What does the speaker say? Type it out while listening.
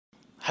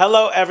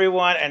Hello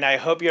everyone, and I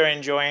hope you're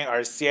enjoying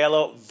our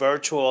Cielo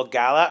Virtual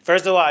Gala.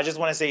 First of all, I just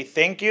want to say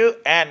thank you.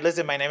 And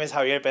listen, my name is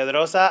Javier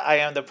Pedoza. I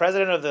am the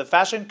president of the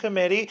Fashion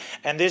Committee,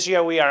 and this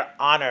year we are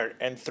honored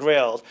and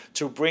thrilled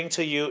to bring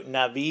to you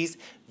Nabys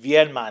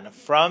Vielman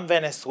from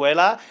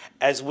Venezuela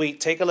as we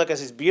take a look at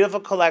his beautiful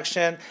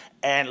collection.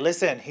 And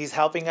listen, he's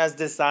helping us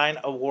design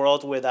a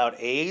world without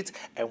AIDS,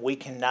 and we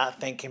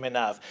cannot thank him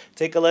enough.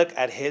 Take a look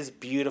at his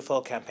beautiful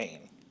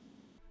campaign.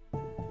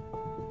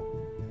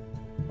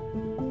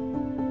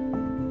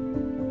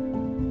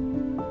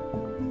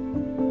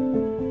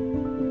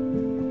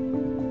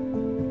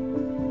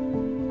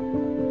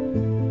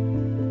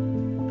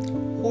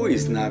 Who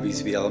is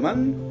Nabys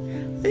Vielman?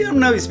 I am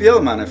Nabys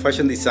Vielman, a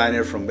fashion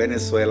designer from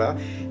Venezuela,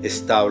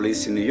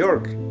 established in New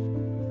York.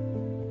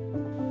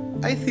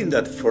 I think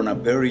that from a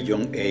very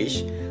young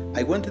age,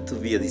 I wanted to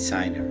be a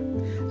designer.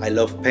 I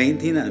love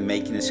painting and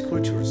making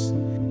sculptures.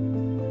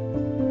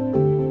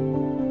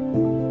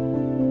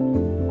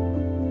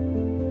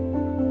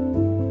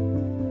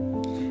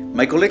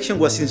 My collection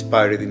was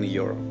inspired in New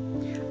York.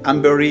 I'm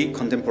a very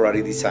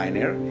contemporary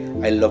designer.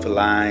 I love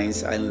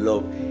lines, I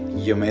love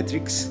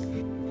geometrics.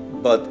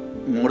 But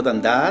more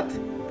than that,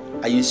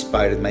 I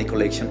inspired my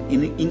collection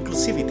in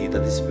inclusivity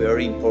that is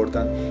very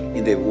important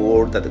in the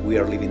world that we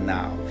are living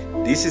now.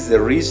 This is the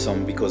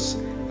reason because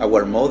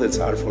our models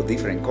are for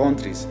different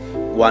countries.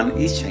 One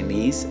is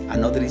Chinese,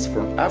 another is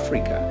from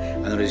Africa,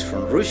 another is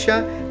from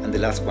Russia, and the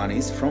last one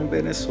is from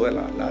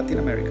Venezuela, Latin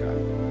America.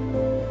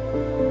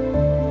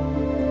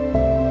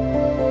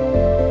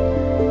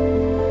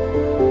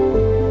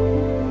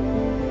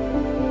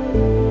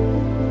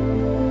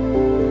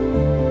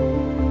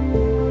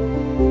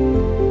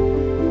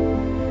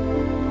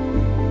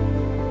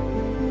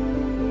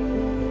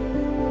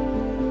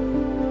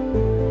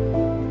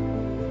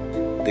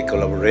 The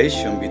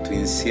collaboration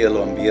between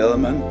Cielo and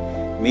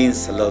Vielman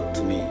means a lot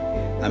to me.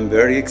 I'm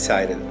very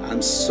excited.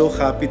 I'm so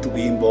happy to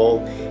be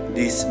involved in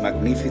this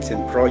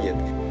magnificent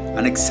project.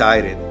 I'm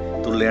excited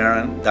to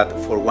learn that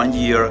for 1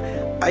 year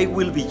I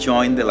will be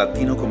joining the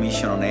Latino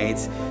Commission on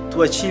AIDS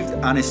to achieve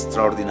an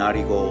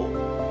extraordinary goal: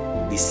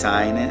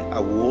 design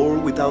a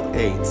world without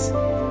AIDS.